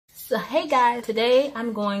So hey guys, today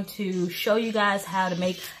I'm going to show you guys how to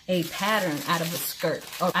make a pattern out of a skirt,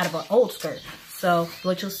 or out of an old skirt. So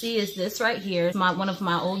what you'll see is this right here, one of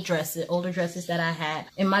my older dresses that I had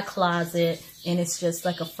in my closet, and it's just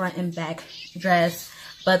like a front and back dress.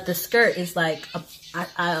 But the skirt is like,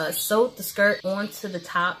 I sewed the skirt onto the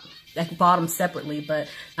top, like bottom separately, but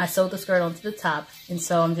I sewed the skirt onto the top, and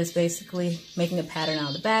so I'm just basically making a pattern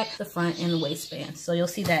out of the back, the front, and the waistband. So you'll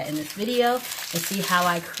see that in this video and see how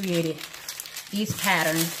I created these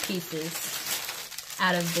pattern pieces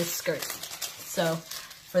out of this skirt. So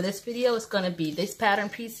for this video, it's gonna be these pattern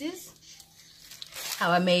pieces,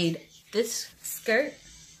 how I made this skirt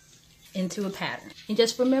into a pattern. And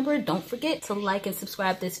just remember, don't forget to like and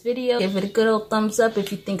subscribe this video. Give it a good old thumbs up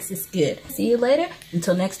if you think it's good. See you later.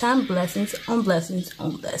 Until next time, blessings on blessings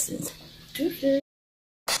on blessings.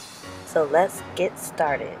 So let's get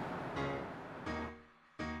started.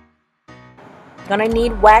 You're gonna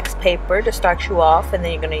need wax paper to start you off, and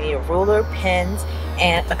then you're gonna need a ruler, pens,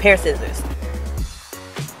 and a pair of scissors.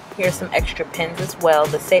 Here's some extra pins as well,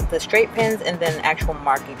 the straight pins and then actual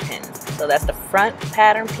marking pins. So that's the front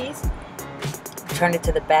pattern piece. Turn it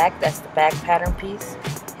to the back, that's the back pattern piece,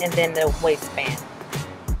 and then the waistband.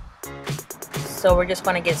 So we're just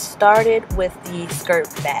going to get started with the skirt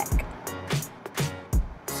back.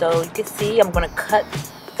 So you can see I'm going to cut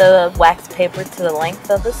the wax paper to the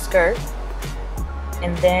length of the skirt,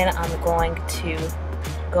 and then I'm going to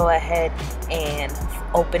go ahead and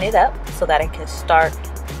open it up so that I can start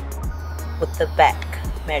with the back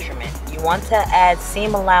measurement. You want to add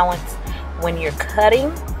seam allowance when you're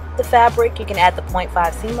cutting the fabric. You can add the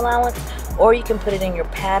 0.5 seam allowance, or you can put it in your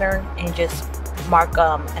pattern and just mark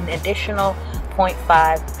an additional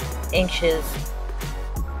 0.5 inches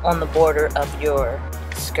on the border of your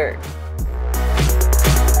skirt.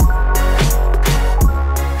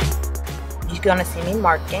 You're gonna see me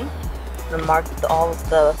marking. I'm gonna mark all of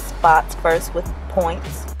the spots first with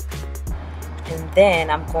points, and then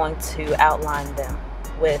I'm going to outline them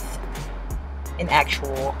with an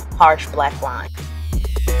actual harsh black line.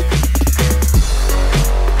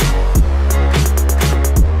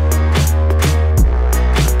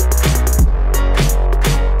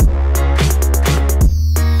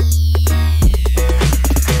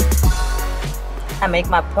 I make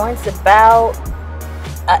my points about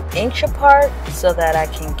an inch apart so that I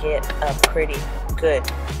can get a pretty good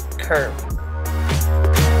curve.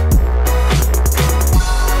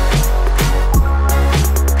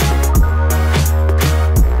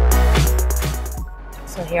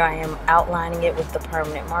 So here I am outlining it with the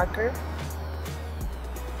permanent marker,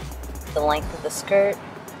 the length of the skirt,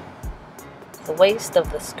 the waist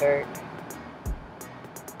of the skirt,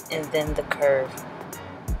 and then the curve.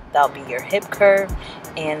 That'll be your hip curve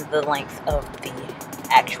and the length of the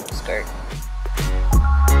actual skirt.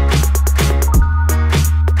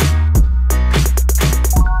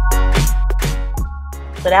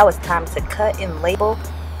 So now it's time to cut and label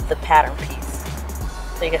the pattern piece.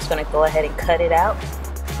 So you're just going to go ahead and cut it out.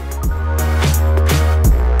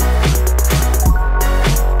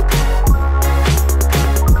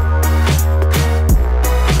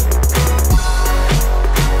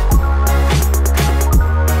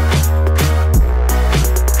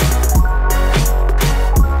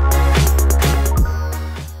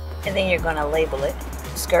 And then you're going to label it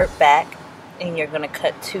skirt back, and you're going to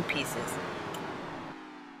cut two pieces.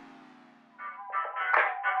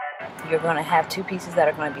 You're going to have two pieces that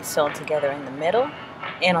are going to be sewn together in the middle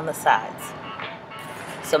and on the sides.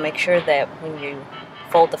 So make sure that when you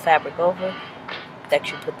fold the fabric over, that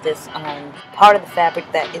you put this on part of the fabric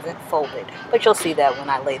that isn't folded. But you'll see that when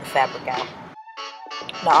I lay the fabric out.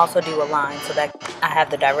 And I also do a line so that I have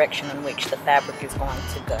the direction in which the fabric is going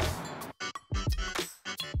to go.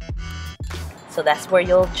 So that's where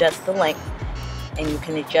you'll adjust the length, and you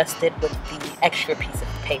can adjust it with the extra piece of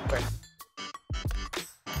paper.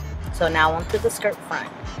 So now onto the skirt front.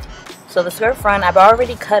 So the skirt front I've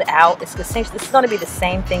already cut out. It's this is going to be the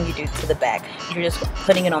same thing you do to the back. You're just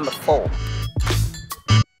putting it on the fold.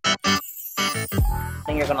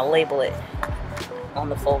 And you're going to label it on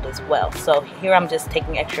the fold as well. So here I'm just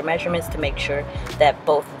taking extra measurements to make sure that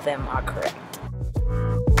both of them are correct.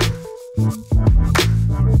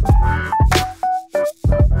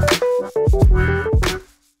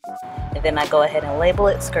 And then I go ahead and label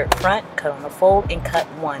it skirt front, cut on the fold, and cut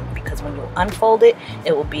one, because when you unfold it,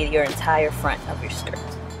 it will be your entire front of your skirt.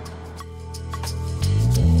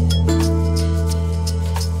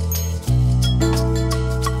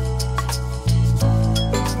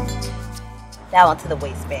 Now onto the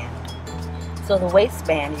waistband. So the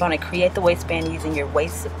waistband, you're going to create the waistband using your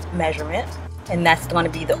waist measurement. and that's going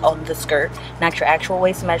to be on the skirt, not your actual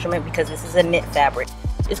waist measurement, because this is a knit fabric.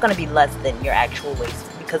 It's going to be less than your actual waist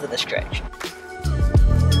because of the stretch.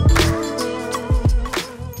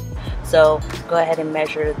 So go ahead and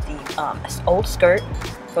measure the old skirt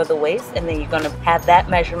for the waist, and then you're going to have that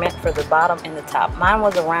measurement for the bottom and the top. Mine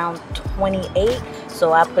was around 28,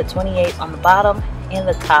 so I put 28 on the bottom and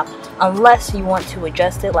the top, unless you want to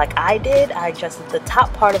adjust it like I did. I adjusted the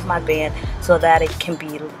top part of my band so that it can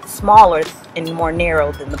be smaller and more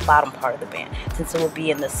narrow than the bottom part of the band, since it will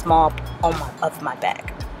be in the small of my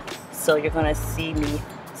back. So you're going to see me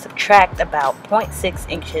subtract about 0.6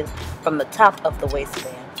 inches from the top of the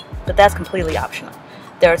waistband, but that's completely optional.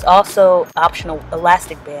 There's also optional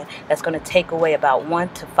elastic band that's going to take away about 1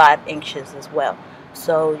 to 5 inches as well.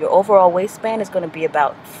 So your overall waistband is going to be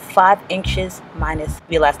about 5 inches minus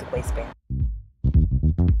the elastic waistband.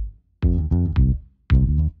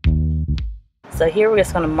 So here we're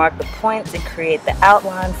just going to mark the points and create the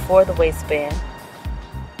outline for the waistband.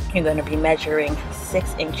 You're going to be measuring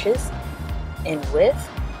 6 inches in width,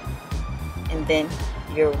 and then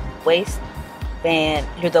your waistband,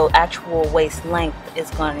 the actual waist length is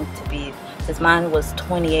going to be, since mine was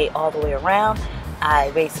 28 all the way around, I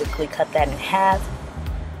basically cut that in half,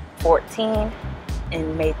 14,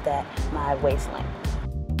 and made that my waist length.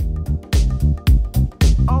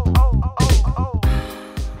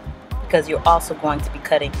 Because you're also going to be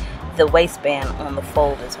cutting the waistband on the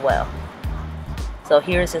fold as well. So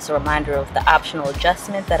here's just a reminder of the optional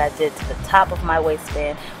adjustment that I did to the top of my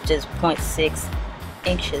waistband, which is 0.6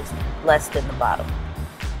 inches less than the bottom.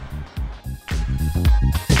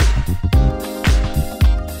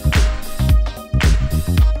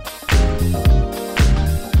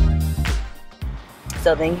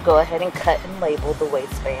 So then you go ahead and cut and label the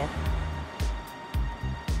waistband.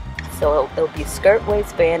 So it'll be skirt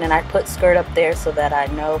waistband, and I put skirt up there so that I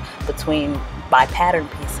know between my pattern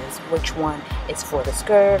pieces which one is for the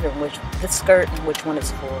skirt and which one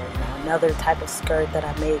is for another type of skirt that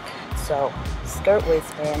I make. So skirt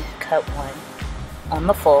waistband, cut one on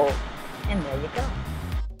the fold, and there you go.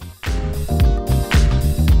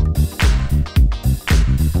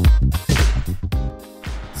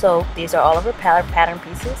 So these are all of the pattern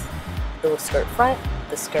pieces: the skirt front,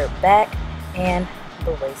 the skirt back, and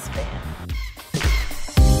the waistband.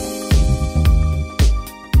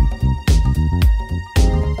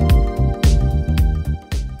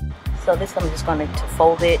 So this I'm just going to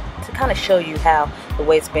fold it to kind of show you how the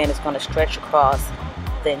waistband is going to stretch across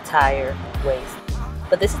the entire waist.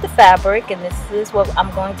 But this is the fabric, and this is what I'm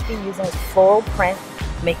going to be using as floral print,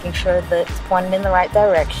 making sure that it's pointed in the right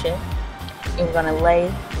direction. And we're going to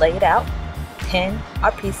lay it out, pin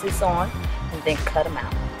our pieces on, and then cut them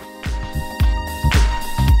out.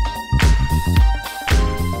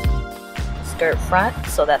 Skirt front,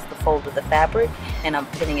 so that's the fold of the fabric, and I'm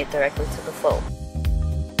pinning it directly to the fold.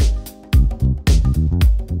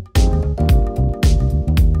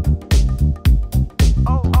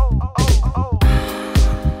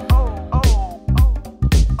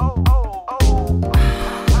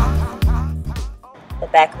 The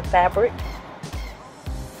back of the fabric,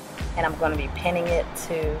 and I'm going to be pinning it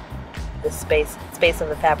to the space of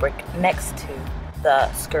the fabric next to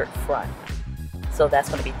the skirt front. So that's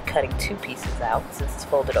going to be cutting two pieces out since it's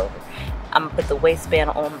folded over. I'm going to put the waistband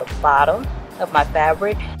on the bottom of my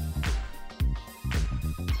fabric.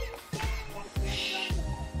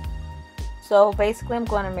 So basically I'm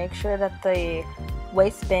going to make sure that the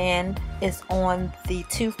waistband is on the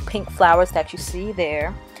two pink flowers that you see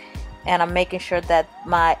there. And I'm making sure that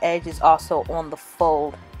my edge is also on the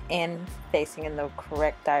fold and facing in the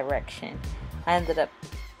correct direction. I ended up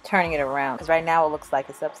turning it around because right now it looks like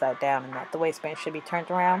it's upside down and that the waistband should be turned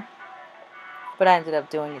around, but I ended up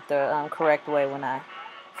doing it the correct way when I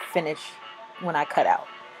cut out.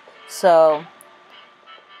 So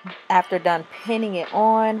after done pinning it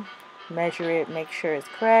on, measure it, make sure it's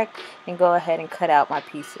correct, and go ahead and cut out my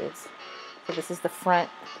pieces. So this is the front,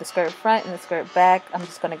 the skirt front and the skirt back. I'm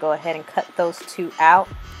just going to go ahead and cut those two out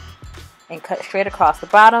and cut straight across the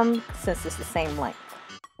bottom since it's the same length.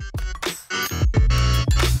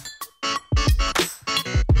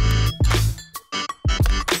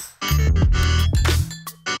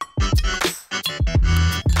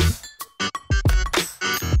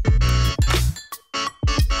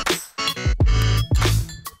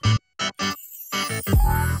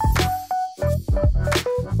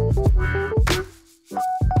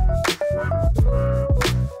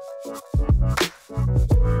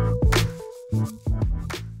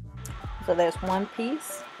 So there's one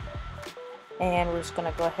piece, and we're just going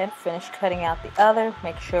to go ahead and finish cutting out the other.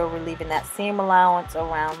 Make sure we're leaving that seam allowance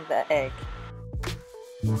around the edge.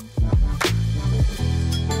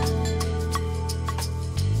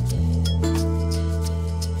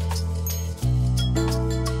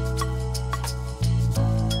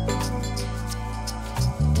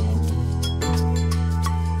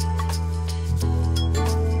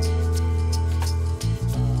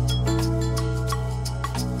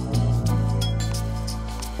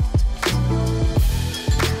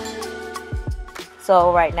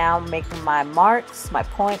 So right now I'm making my marks, my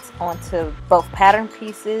points onto both pattern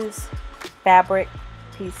pieces, fabric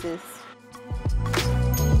pieces.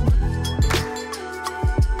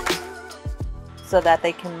 So that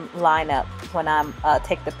they can line up when I'm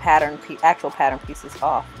take the actual pattern pieces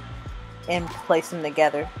off and place them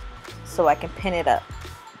together so I can pin it up.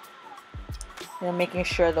 And making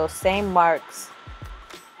sure those same marks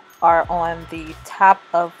are on the top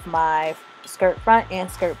of my skirt front and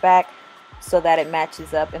skirt back so that it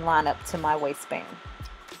matches up and line up to my waistband.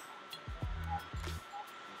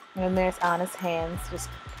 And there's Anna's hands just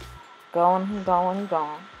going, going,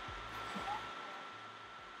 going.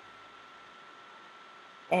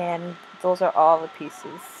 And those are all the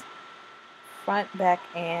pieces, front, back,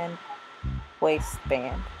 and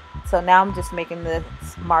waistband. So now I'm just making the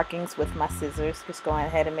markings with my scissors, just going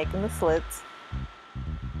ahead and making the slits.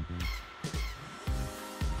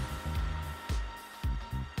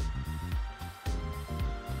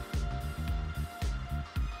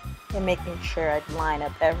 And making sure I line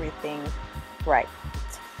up everything right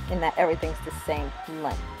and that everything's the same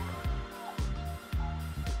length.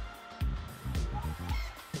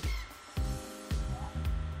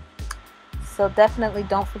 So definitely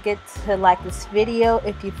don't forget to like this video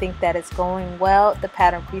if you think that it's going well. The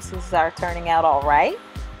pattern pieces are turning out all right.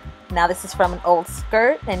 Now this is from an old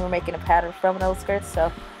skirt and we're making a pattern from an old skirt, so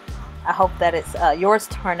I hope that it's yours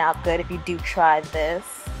turn out good if you do try this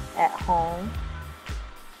at home.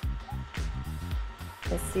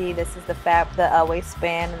 Let's see, this is the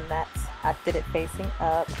waistband, and I did it facing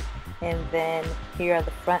up, and then here are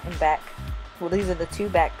the front and back. Well, these are the two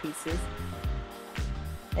back pieces.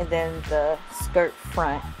 And then the skirt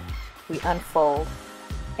front we unfold,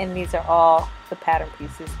 and these are all the pattern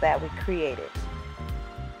pieces that we created.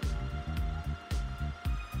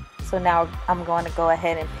 So now I'm going to go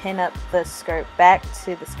ahead and pin up the skirt back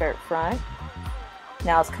to the skirt front.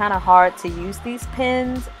 Now it's kind of hard to use these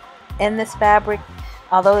pins in this fabric.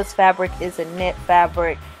 Although this fabric is a knit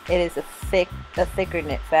fabric, it is a thicker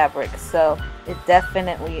knit fabric, so it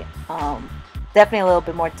definitely a little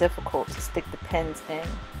bit more difficult to stick the pins in.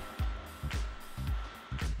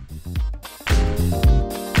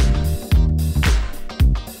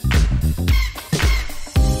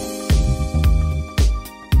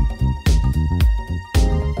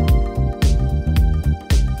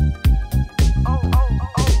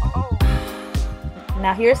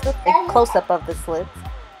 Now here's the close-up of the slits,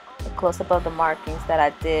 the close-up of the markings that I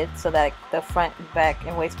did so that the front, back,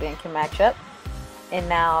 and waistband can match up. And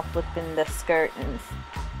now flipping the skirt and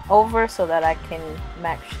over so that I can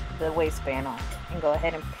match the waistband on and go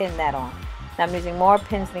ahead and pin that on. Now I'm using more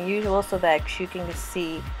pins than usual so that you can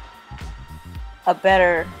see a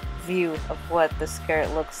better view of what the skirt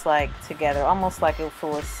looks like together, almost like if it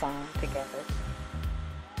was sewn together.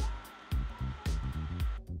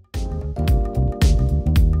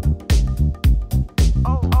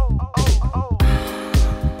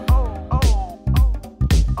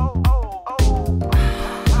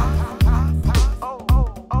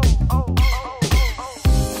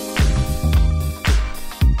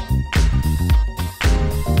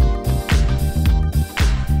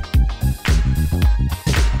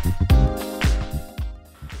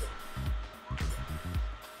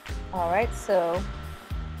 Alright, so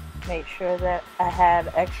make sure that I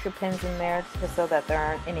have extra pins in there so that there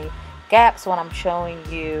aren't any gaps when I'm showing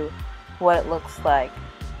you what it looks like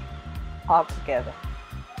all together.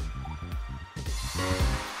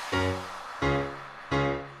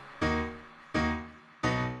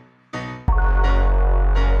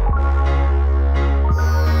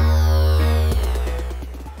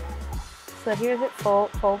 So here's it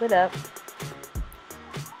folded up.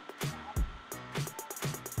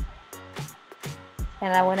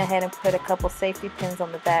 And I went ahead and put a couple safety pins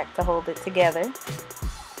on the back to hold it together.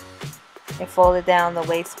 And folded down the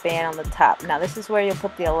waistband on the top. Now this is where you'll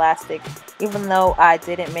put the elastic. Even though I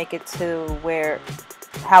didn't make it to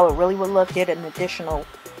how it really would look, did an additional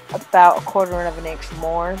about 1/4 of an inch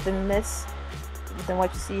more than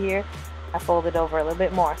what you see here. I folded over a little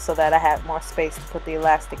bit more so that I had more space to put the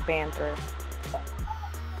elastic band through.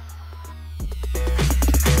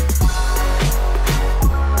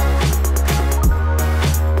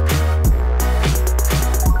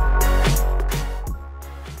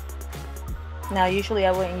 Now usually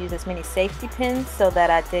I wouldn't use as many safety pins so that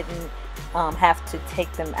I didn't have to take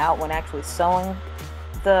them out when actually sewing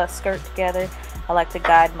the skirt together. I like to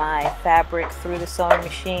guide my fabric through the sewing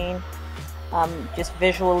machine, just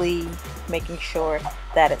visually making sure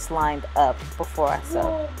that it's lined up before I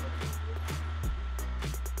sew.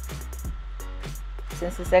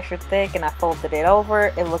 since it's extra thick and I folded it over,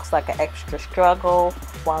 it looks like an extra struggle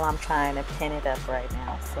while I'm trying to pin it up right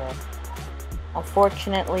now. So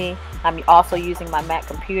unfortunately, I'm also using my Mac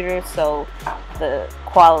computer, so the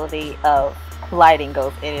quality of lighting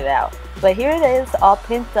goes in and out. But here it is, all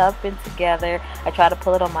pinned up and together. I try to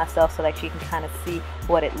pull it on myself so that you can kind of see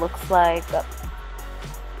what it looks like.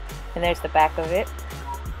 And there's the back of it.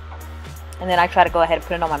 And then I try to go ahead and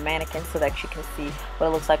put it on my mannequin so that you can see what it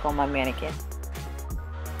looks like on my mannequin.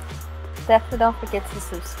 Definitely don't forget to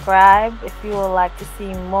subscribe if you would like to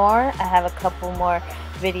see more. I have a couple more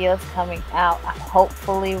videos coming out.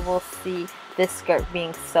 Hopefully we'll see this skirt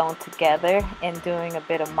being sewn together and doing a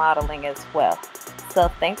bit of modeling as well. So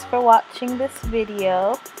thanks for watching this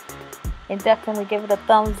video, and definitely give it a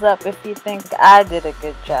thumbs up if you think I did a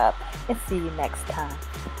good job, and see you next time.